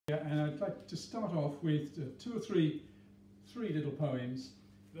I'd like to start off with two or three little poems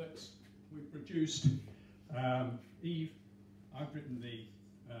that we've produced. Eve, I've written the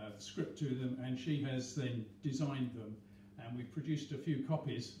script to them, and she has then designed them, and we've produced a few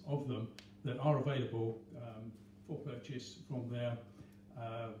copies of them that are available for purchase from there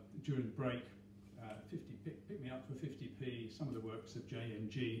during the break. Pick me up for 50p, some of the works of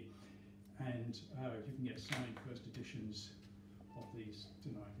JMG, and you can get signed first editions of these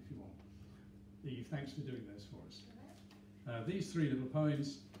tonight if you want. Eve, thanks for doing those for us. These three little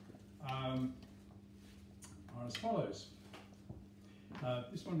poems are as follows.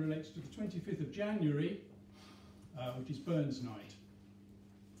 This one relates to the 25th of January, which is Burns Night.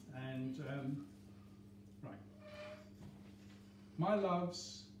 And, right. My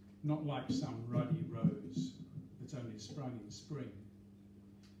love's not like some ruddy rose that's only sprung in spring.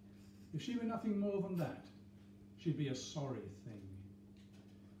 If she were nothing more than that, she'd be a sorry thing.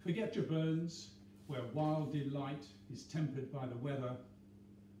 Forget your Burns, where wild delight is tempered by the weather.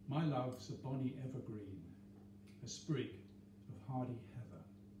 My love's a bonny evergreen, a sprig of hardy heather.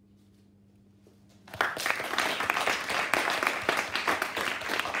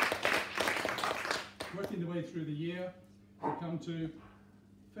 Working the way through the year, we come to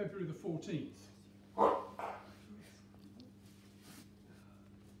February the 14th.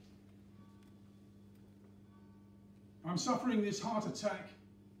 I'm suffering this heart attack.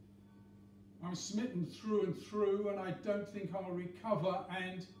 I'm smitten through and through, and I don't think I'll recover,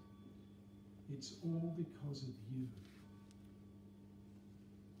 and it's all because of you.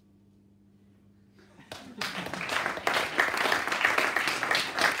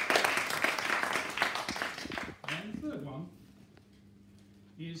 And the third one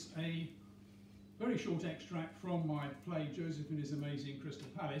is a very short extract from my play Joseph and His Amazing Crystal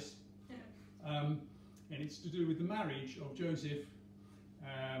Palace, and it's to do with the marriage of Joseph.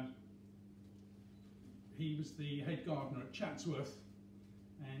 He was the head gardener at Chatsworth,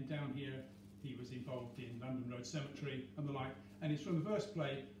 and down here he was involved in London Road Cemetery and the like, and it's from the verse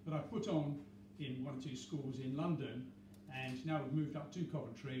play that I put on in one or two schools in London, and now we've moved up to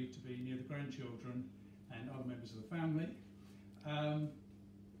Coventry to be near the grandchildren and other members of the family. I'm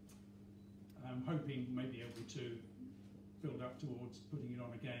hoping we may be able to build up towards putting it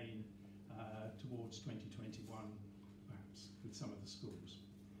on again towards 2021, perhaps, with some of the schools.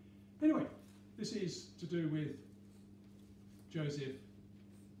 Anyway, this is to do with Joseph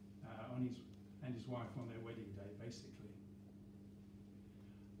and his wife on their wedding day, basically.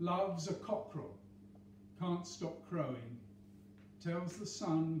 Love's a cockerel, can't stop crowing, tells the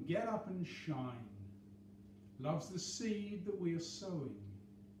sun, get up and shine. Love's the seed that we are sowing,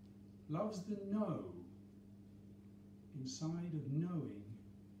 love's the know, inside of knowing,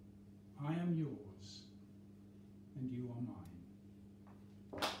 I am yours and you are mine.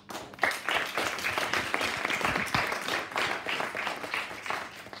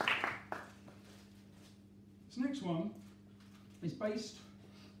 This next one is based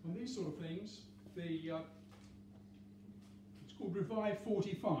on these sort of things. It's called Revive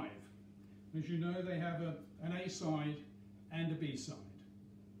 45. As you know, they have an A side and a B side.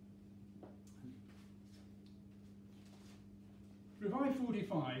 Revive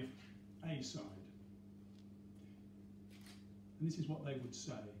 45, A side. And this is what they would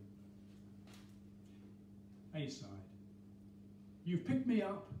say. A side. You've picked me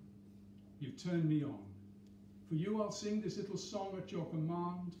up, you've turned me on. For you I'll sing this little song at your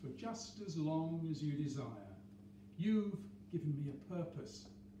command for just as long as you desire. You've given me a purpose,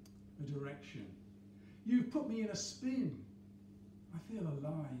 a direction. You've put me in a spin. I feel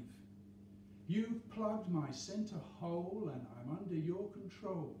alive. You've plugged my centre hole and I'm under your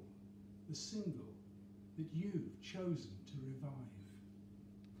control, the single that you've chosen to revive.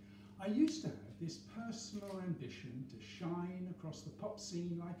 I used to have this personal ambition to shine across the pop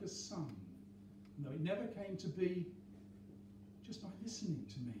scene like a sun, and though it never came to be, just by listening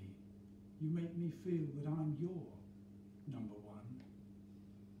to me, you make me feel that I'm your number one.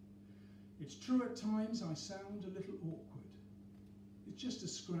 It's true at times I sound a little awkward. It's just a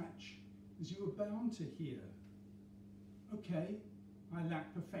scratch, as you were bound to hear. Okay, I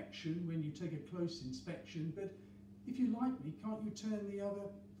lack perfection when you take a close inspection, but if you like me, can't you turn the other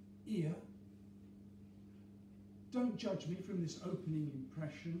ear? Don't judge me from this opening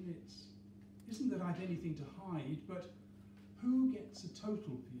impression. It isn't that I've anything to hide, but who gets a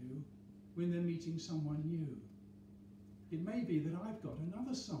total view when they're meeting someone new? It may be that I've got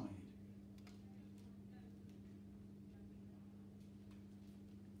another side.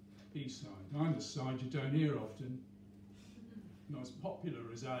 B side. I'm the side you don't hear often. Not as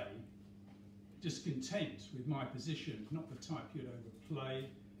popular as A. Discontent with my position, not the type you'd overplay.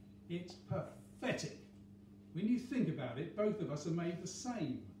 It's pathetic. When you think about it, both of us are made the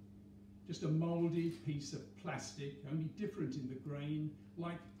same. Just a moulded piece of plastic, only different in the grain,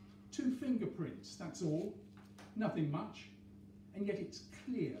 like 2 fingerprints, that's all. Nothing much. And yet it's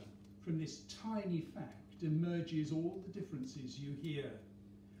clear from this tiny fact emerges all the differences you hear.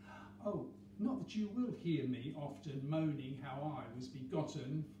 Oh, not that you will hear me often moaning how I was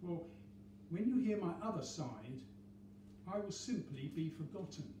begotten, for when you hear my other side, I will simply be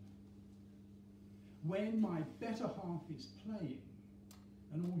forgotten. When my better half is playing,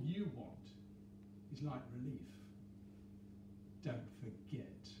 and all you want is light relief, don't forget,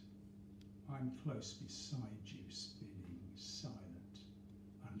 I'm close beside you, spinning silent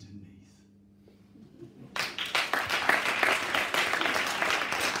underneath.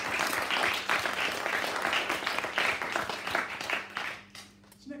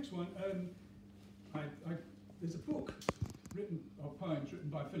 This next one, there's a book of poems written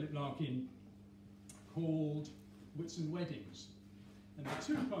by Philip Larkin called Wits and Weddings. And there are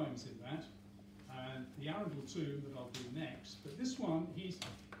 2 poems in that, and the Arundel tomb that I'll do next. But this one,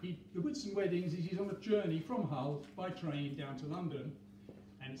 the Wits and Weddings, he's on a journey from Hull by train down to London,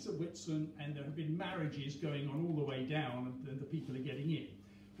 and it's at Whitsun, and there have been marriages going on all the way down, and the people are getting in.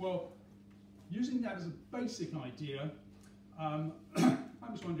 Well, using that as a basic idea, I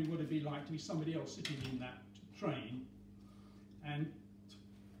was wondering what it'd be like to be somebody else sitting in that train, and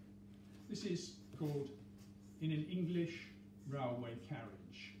this is called In an English Railway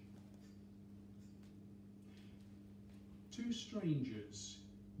Carriage. 2 strangers,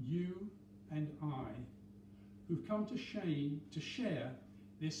 you and I, who've come to share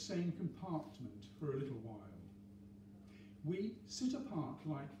this same compartment for a little while. We sit apart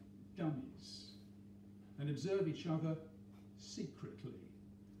like dummies and observe each other secretly.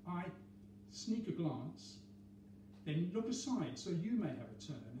 I sneak a glance, then look aside so you may have a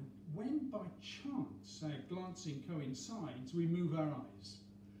turn. And when by chance our glancing coincides, we move our eyes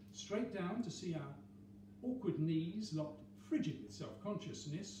straight down to see our awkward knees locked frigid with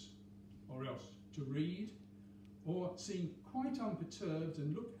self-consciousness, or else to read, or seem quite unperturbed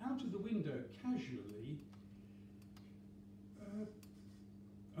and look out of the window casually,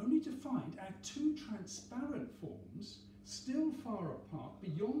 only to find our 2 transparent forms still far apart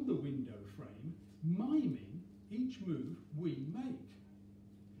beyond the window frame, miming each move we make.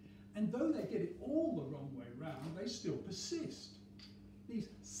 And though they get it all the wrong way round, they still persist. These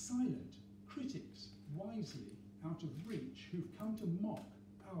silent critics, wisely out of reach, who've come to mock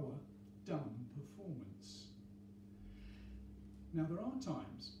our dumb performance. Now, there are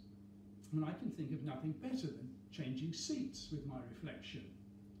times when I can think of nothing better than changing seats with my reflection.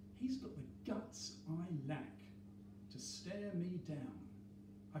 He's got the guts I lack to stare me down.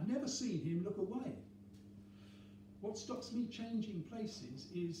 I've never seen him look away. What stops me changing places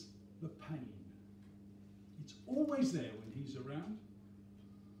is the pain. It's always there when he's around.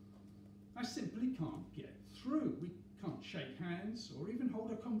 I simply can't get through. We can't shake hands or even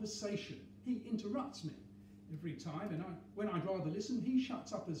hold a conversation. He interrupts me every time, and when I'd rather listen, he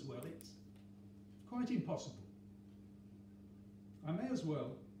shuts up as well. It's quite impossible. I may as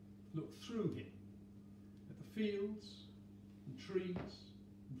well look through him at the fields and trees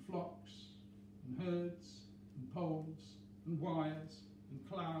and flocks and herds and poles and wires and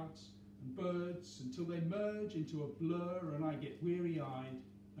clouds and birds until they merge into a blur and I get weary-eyed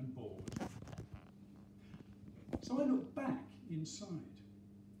and bored. So I look back inside.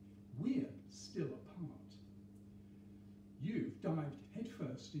 We're still apart. You've dived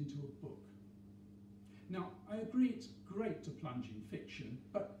headfirst into a book. Now, I agree it's great to plunge in fiction,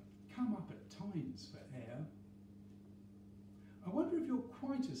 but come up at times for air. I wonder if you're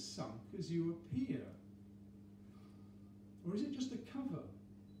quite as sunk as you appear. Or is it just a cover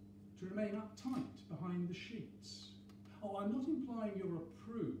to remain uptight behind the sheets? Oh, I'm not implying you're a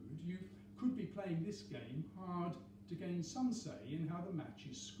prude. You could be playing this game hard to gain some say in how the match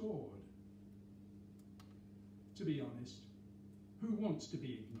is scored. To be honest, who wants to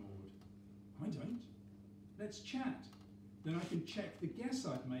be ignored? I don't. Let's chat. Then I can check the guess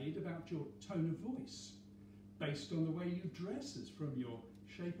I've made about your tone of voice, based on the way you dress as from your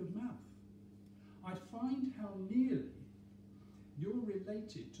shape of mouth. I'd find how nearly you're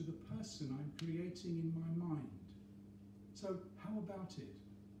related to the person I'm creating in my mind. So how about it?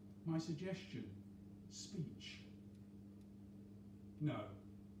 My suggestion, speech. No,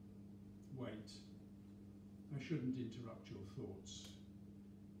 wait. I shouldn't interrupt your thoughts.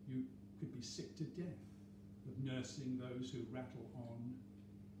 You could be sick to death of nursing those who rattle on.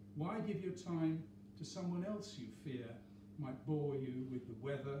 Why give your time to someone else you fear might bore you with the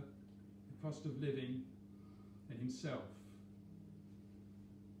weather, the cost of living, and himself?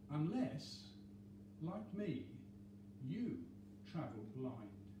 unless, like me, you travel blind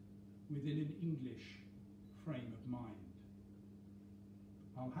within an English frame of mind.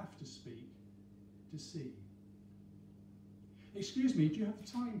 I'll have to speak to see. Excuse me, do you have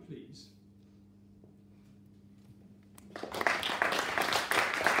the time, please?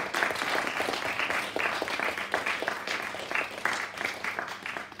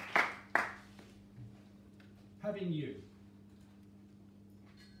 Having you.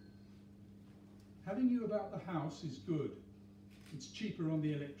 Having you about the house is good. It's cheaper on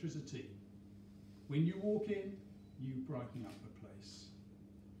the electricity. When you walk in, you brighten up the place.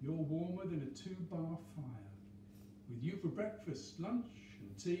 You're warmer than a 2-bar fire. With you for breakfast, lunch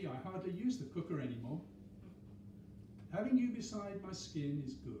and tea, I hardly use the cooker anymore. Having you beside my skin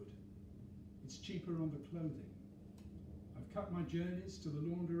is good. It's cheaper on the clothing. I've cut my journeys to the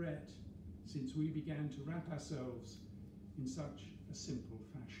launderette since we began to wrap ourselves in such a simple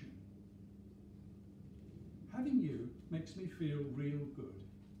fashion. Having you makes me feel real good.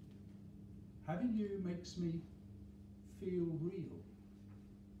 Having you makes me feel real.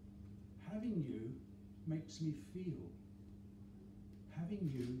 Having you makes me feel. Having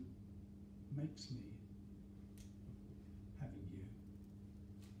you makes me having you.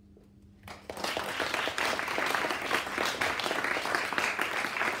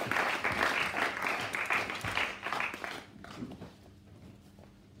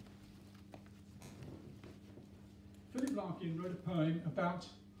 Philip Larkin wrote a poem about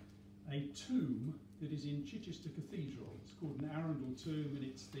a tomb that is in Chichester Cathedral. It's called an Arundel tomb, and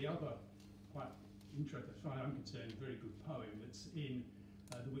it's the other quite interesting, as far as I'm concerned, a very good poem that's in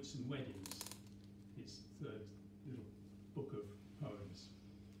The Whitsun Weddings, his third little book of poems.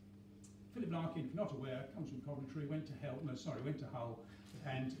 Philip Larkin, if you're not aware, comes from Coventry, went to Hull,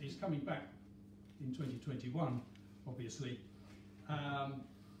 and is coming back in 2021, obviously,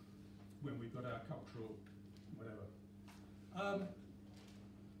 when we've got our cultural whatever.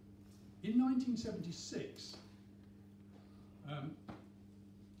 In 1976,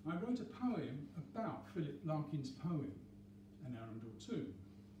 I wrote a poem about Philip Larkin's poem, An Arundel Tomb.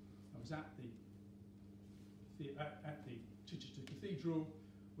 I was at the Chichester Cathedral,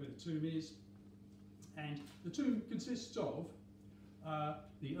 where the tomb is, and the tomb consists of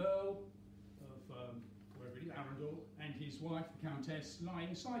the Earl of wherever it is, Arundel, and his wife, the Countess,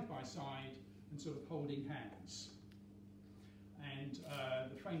 lying side by side and sort of holding hands. And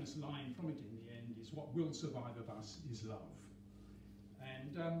the famous line from it in the end is, "What will survive of us is love."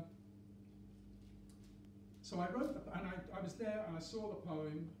 And so I wrote, and I was there, and I saw the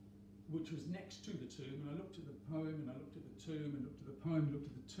poem, which was next to the tomb, and I looked at the poem, and I looked at the tomb, and looked at the poem, and looked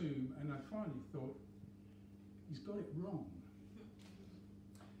at the tomb, and I finally thought, he's got it wrong.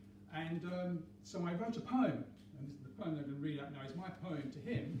 And so I wrote a poem, and this is the poem I'm going to read out now is my poem to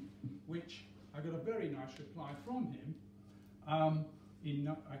him, which I got a very nice reply from him.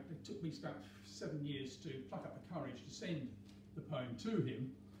 It took me about 7 years to pluck up the courage to send the poem to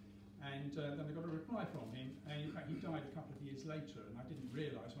him, and then I got a reply from him, and in fact he died a couple of years later, and I didn't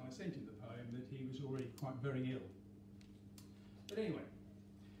realise when I sent him the poem that he was already quite very ill. But anyway,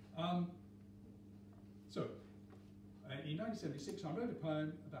 in 1976 I wrote a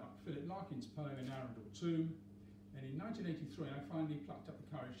poem about Philip Larkin's poem In Arundel Tomb, and in 1983 I finally plucked up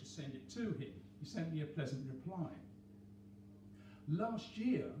the courage to send it to him. He sent me a pleasant reply. Last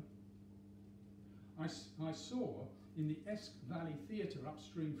year, I saw in the Esk Valley Theatre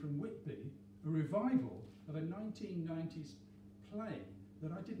upstream from Whitby a revival of a 1990s play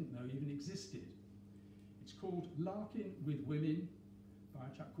that I didn't know even existed. It's called Larkin with Women by a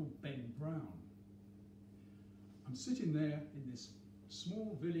chap called Ben Brown. I'm sitting there in this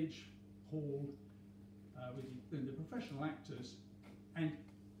small village hall with the professional actors, and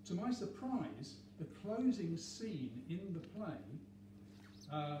to my surprise, the closing scene in the play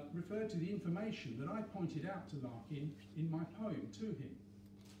referred to the information that I pointed out to Larkin in my poem to him.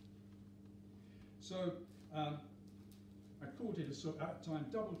 So I called it at that time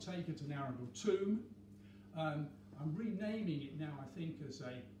Double Take at an Arundel Tomb. I'm renaming it now, I think, as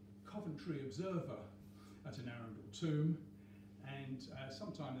a Coventry Observer at an Arundel Tomb, and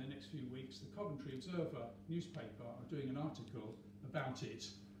sometime in the next few weeks the Coventry Observer newspaper are doing an article about it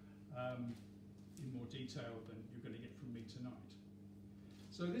in more detail than you're going to get from me tonight.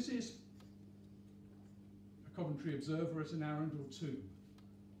 So this is a Coventry Observer at an Arundel Tomb.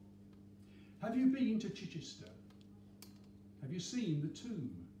 Have you been to Chichester? Have you seen the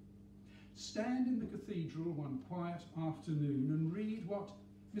tomb? Stand in the cathedral one quiet afternoon and read what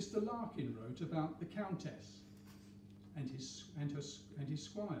Mr. Larkin wrote about the Countess and his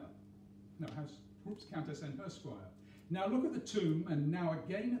squire. No, Countess and her squire. Now look at the tomb and now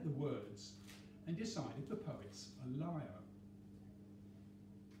again at the words and decide if the poet's a liar.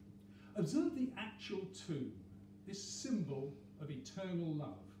 Observe the actual tomb, this symbol of eternal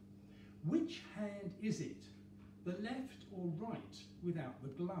love. Which hand is it, the left or right without the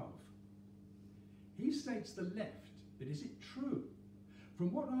glove? He states the left, but is it true?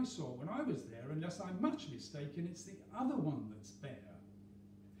 From what I saw when I was there, unless I'm much mistaken, it's the other one that's bare.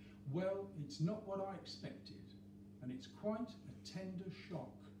 Well, it's not what I expected, and it's quite a tender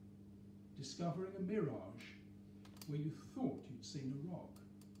shock, discovering a mirage where you thought you'd seen a rock.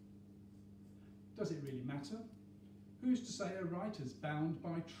 Does it really matter? Who's to say a writer's bound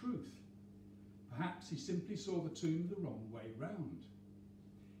by truth? Perhaps he simply saw the tomb the wrong way round.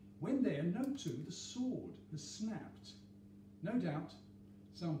 When there, note too, the sword has snapped. No doubt,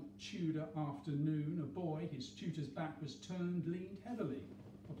 some Tudor afternoon, a boy, his tutor's back was turned, leaned heavily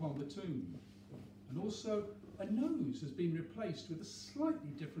upon the tomb. And also, a nose has been replaced with a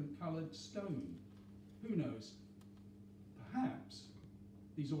slightly different coloured stone. Who knows? Perhaps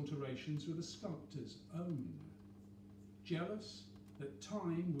these alterations were the sculptor's own. Jealous that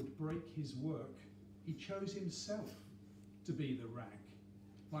time would break his work, he chose himself to be the rack.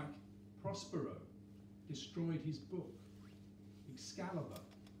 Like Prospero, destroyed his book. Excalibur,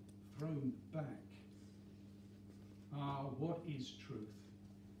 thrown back. Ah, what is truth?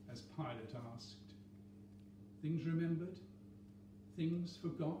 As Pilate asked. Things remembered? Things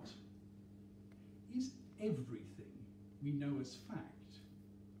forgot? Is everything we know as fact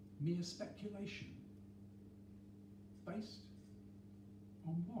mere speculation? Based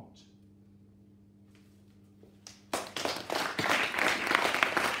on what?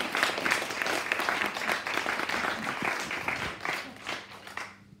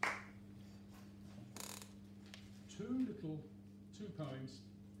 Two poems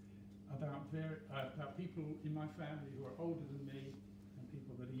about people in my family who are older than me and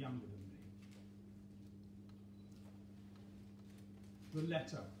people that are younger than me. The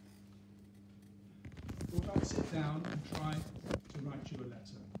letter. Thought I'd sit down and try to write you a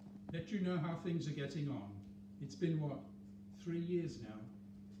letter. Let you know how things are getting on. It's been, what, 3 years now?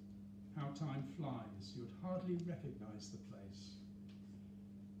 How time flies. You'd hardly recognise the place.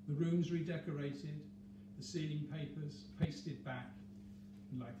 The room's redecorated, the ceiling papers pasted back,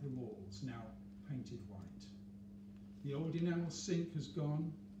 and like the walls, now painted white. The old enamel sink has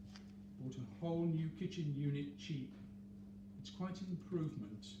gone. Bought a whole new kitchen unit cheap. It's quite an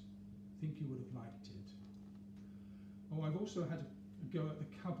improvement. Think you would have liked it. Oh, I've also had a go at the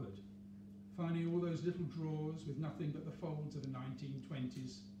cupboard, finding all those little drawers with nothing but the folds of a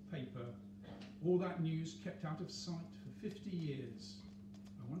 1920s paper. All that news kept out of sight for 50 years.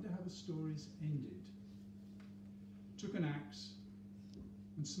 I wonder how the story's ended. Took an axe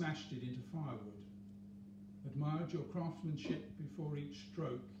and smashed it into firewood. Admired your craftsmanship before each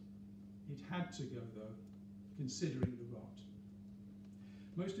stroke. It had to go though, considering the rot.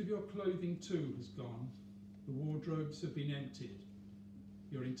 Most of your clothing too has gone. The wardrobes have been emptied.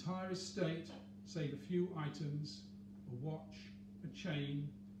 Your entire estate, save a few items, a watch, a chain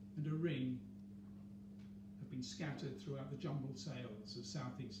and a ring, have been scattered throughout the jumbled sales of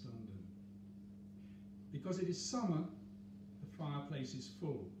southeast London. Because it is summer, the fireplace is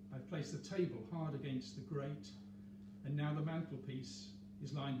full. I've placed the table hard against the grate, and now the mantelpiece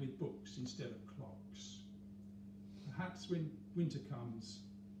is lined with books instead of clocks. Perhaps when winter comes,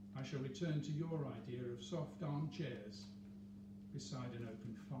 I shall return to your idea of soft armchairs beside an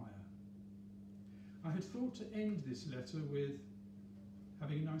open fire. I had thought to end this letter with,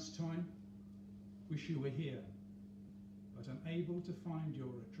 having a nice time, wish you were here, but unable to find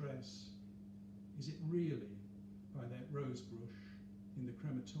your address. Is it really by that rose bush in the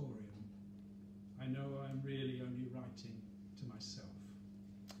crematorium? I know I'm really only writing to myself.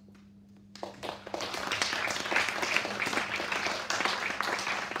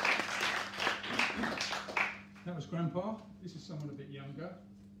 That was Grandpa. This is someone a bit younger.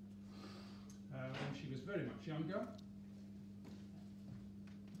 When she was very much younger.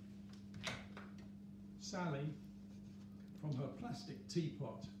 Sally, from her plastic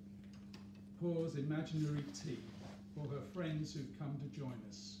teapot, pours imaginary tea for her friends who've come to join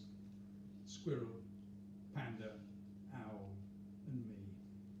us. Squirrel, panda, owl, and me.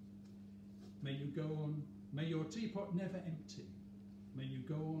 May you go on, may your teapot never empty. May you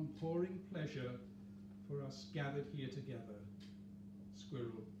go on pouring pleasure for us gathered here together.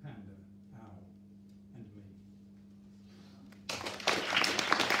 Squirrel, panda, owl, and me.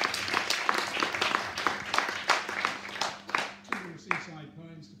 Two little seaside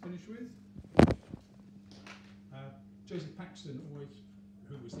poems to finish with. Joseph Paxton, always,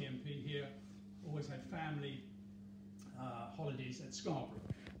 who was the MP here, always had family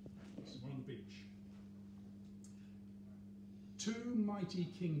Two mighty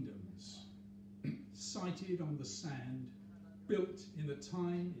kingdoms, sighted on the sand, built in the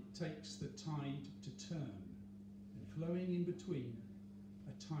time it takes the tide to turn, and flowing in between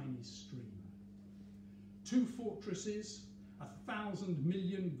a tiny stream. Two fortresses, 1,000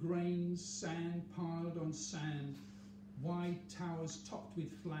 million grains, sand piled on sand, wide towers topped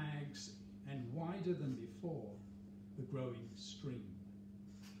with flags, and wider than before, the growing stream.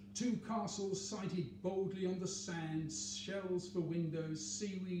 Two castles sighted boldly on the sand, shells for windows,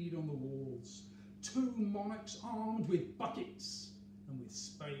 seaweed on the walls. Two monarchs armed with buckets and with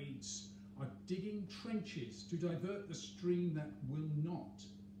spades are digging trenches to divert the stream that will not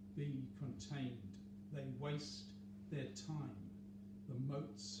be contained. They waste their time. The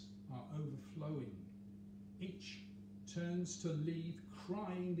moats are overflowing. Each turns to leave,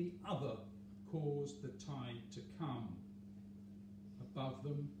 crying the other caused the tide to come. Above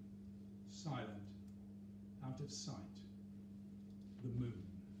them, silent, out of sight, the moon.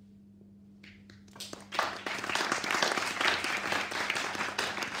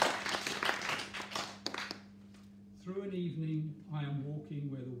 Through an evening, I am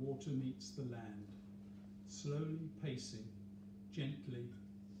walking where the water meets the land, slowly pacing, gently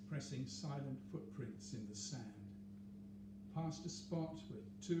pressing silent footprints in the sand. Past a spot where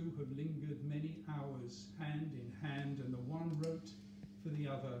two have lingered many hours, hand in hand, and the one wrote for the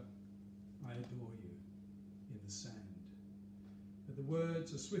other, I adore you, in the sand. But the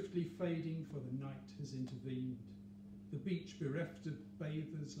words are swiftly fading, for the night has intervened. The beach, bereft of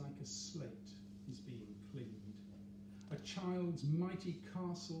bathers like a slate, is being cleaned. A child's mighty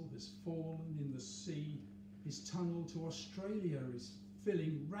castle has fallen in the sea. His tunnel to Australia is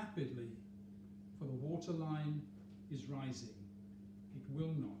filling rapidly, for the waterline is rising. It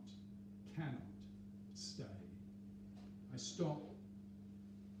will not, cannot stay. I stop,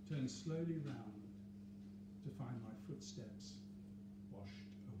 turn slowly round to find my footsteps washed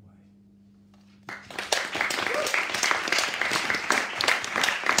away.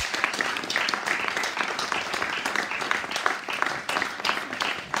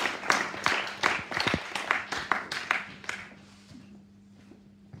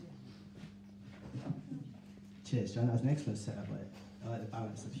 Cheers, John. That was an excellent setup. I like the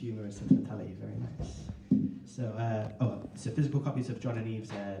balance of humour and sentimentality. Very nice. So physical copies of John and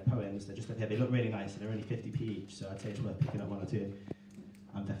Eve's poems. They're just up here. They look really nice, and they're only 50p each. So I'd say it's worth picking up one or two.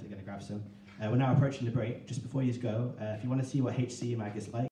 I'm definitely going to grab some. We're now approaching the break. Just before you go, if you want to see what HC Mag is like.